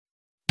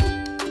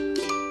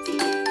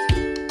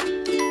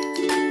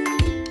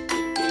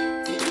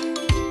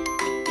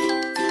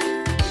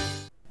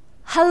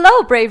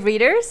Hello, brave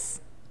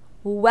readers!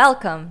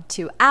 Welcome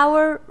to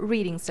our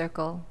reading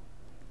circle.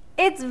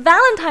 It's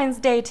Valentine's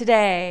Day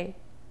today!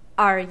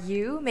 Are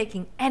you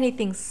making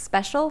anything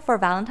special for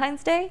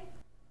Valentine's Day?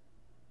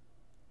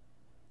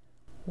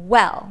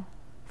 Well,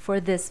 for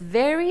this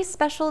very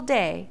special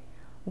day,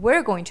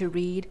 we're going to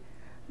read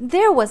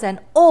There Was an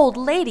Old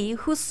Lady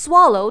Who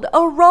Swallowed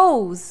a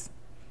Rose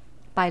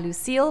by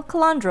Lucille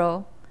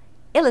Colandro,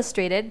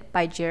 illustrated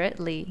by Jarrett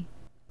Lee.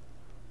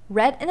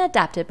 Read and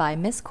adapted by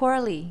Miss Cora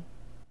Lee.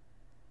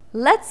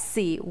 Let's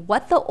see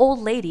what the old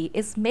lady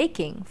is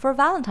making for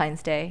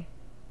Valentine's Day.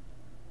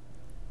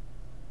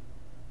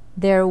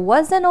 There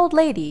was an old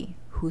lady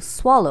who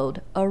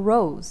swallowed a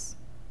rose.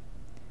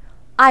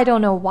 I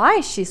don't know why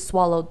she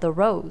swallowed the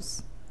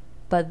rose,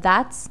 but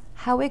that's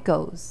how it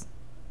goes.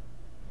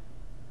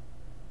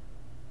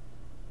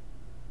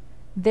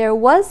 There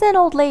was an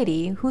old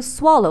lady who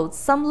swallowed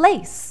some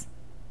lace.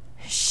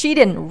 She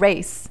didn't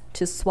race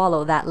to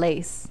swallow that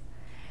lace.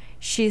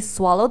 She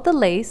swallowed the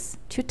lace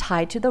to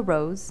tie to the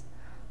rose.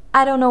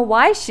 I don't know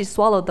why she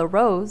swallowed the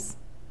rose,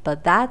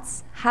 but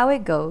that's how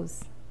it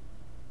goes.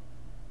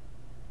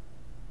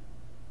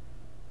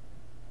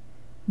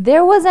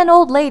 There was an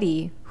old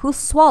lady who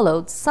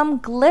swallowed some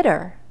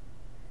glitter.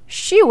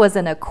 She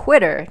wasn't a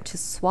quitter to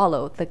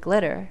swallow the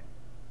glitter.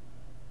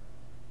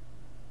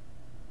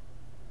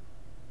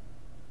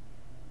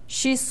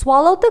 She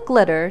swallowed the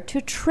glitter to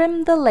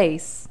trim the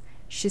lace.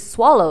 She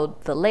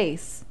swallowed the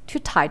lace to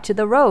tie to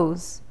the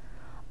rose.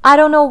 I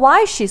don't know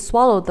why she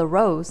swallowed the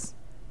rose,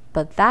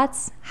 but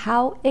that's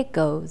how it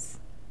goes.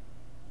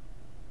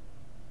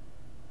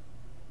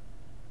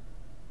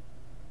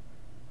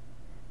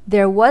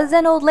 There was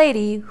an old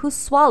lady who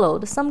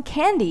swallowed some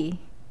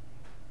candy.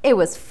 It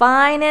was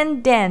fine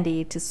and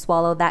dandy to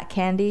swallow that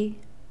candy.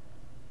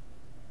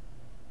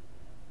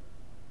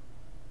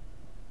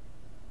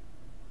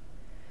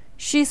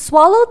 She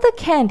swallowed the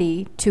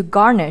candy to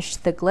garnish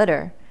the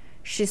glitter.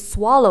 She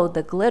swallowed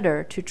the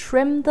glitter to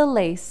trim the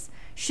lace.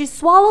 She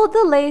swallowed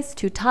the lace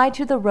to tie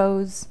to the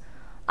rose.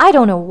 I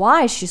don't know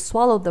why she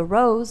swallowed the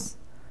rose,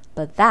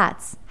 but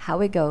that's how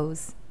it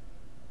goes.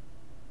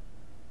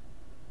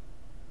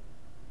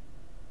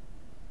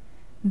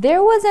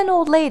 There was an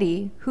old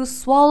lady who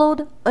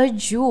swallowed a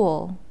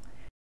jewel.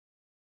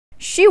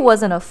 She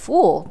wasn't a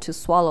fool to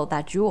swallow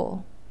that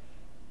jewel.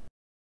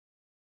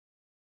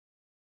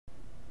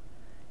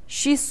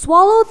 She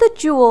swallowed the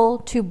jewel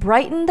to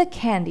brighten the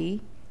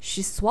candy.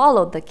 She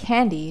swallowed the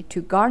candy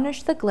to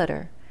garnish the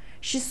glitter.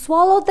 She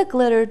swallowed the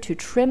glitter to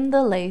trim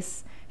the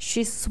lace.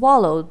 She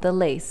swallowed the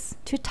lace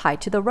to tie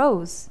to the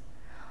rose.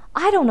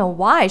 I don't know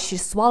why she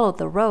swallowed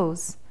the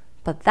rose,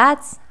 but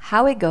that's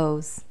how it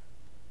goes.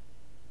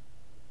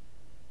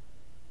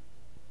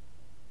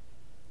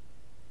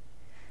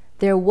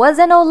 There was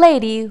an old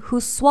lady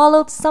who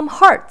swallowed some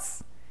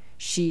hearts.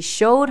 She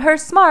showed her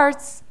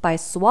smarts by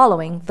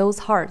swallowing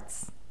those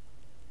hearts.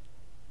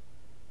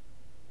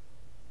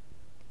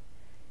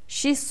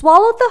 She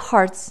swallowed the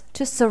hearts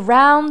to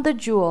surround the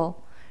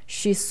jewel.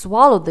 She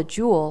swallowed the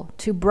jewel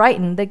to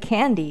brighten the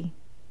candy.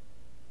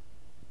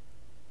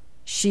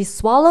 She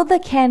swallowed the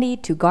candy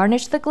to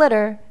garnish the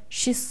glitter.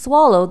 She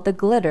swallowed the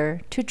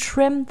glitter to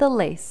trim the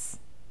lace.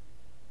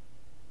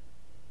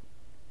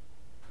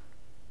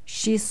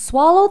 She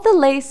swallowed the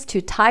lace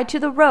to tie to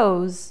the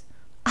rose.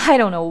 I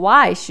don't know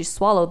why she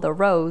swallowed the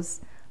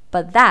rose,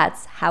 but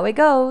that's how it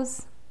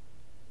goes.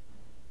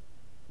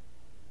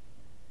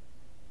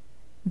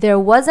 There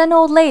was an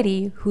old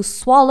lady who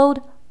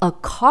swallowed a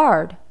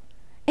card.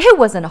 It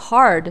wasn't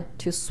hard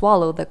to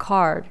swallow the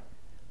card.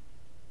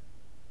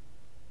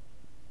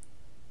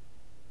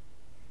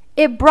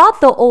 It brought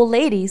the old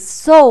lady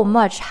so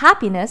much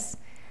happiness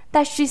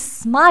that she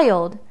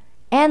smiled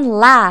and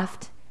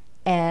laughed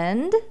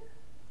and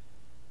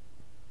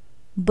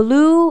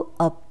blew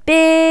a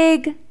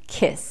big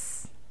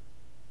kiss.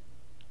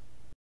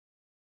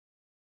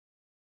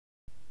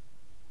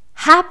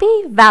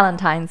 Happy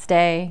Valentine's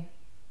Day!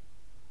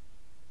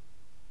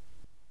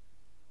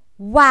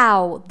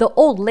 Wow, the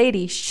old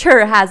lady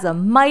sure has a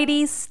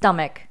mighty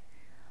stomach.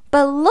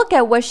 But look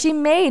at what she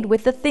made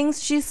with the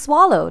things she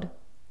swallowed.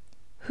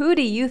 Who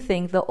do you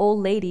think the old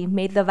lady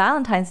made the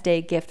Valentine's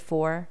Day gift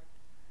for?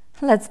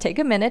 Let's take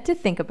a minute to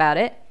think about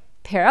it.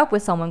 Pair up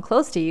with someone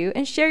close to you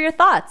and share your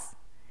thoughts.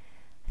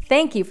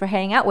 Thank you for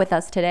hanging out with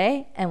us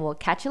today, and we'll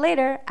catch you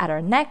later at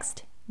our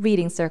next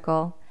reading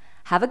circle.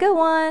 Have a good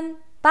one.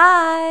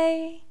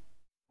 Bye!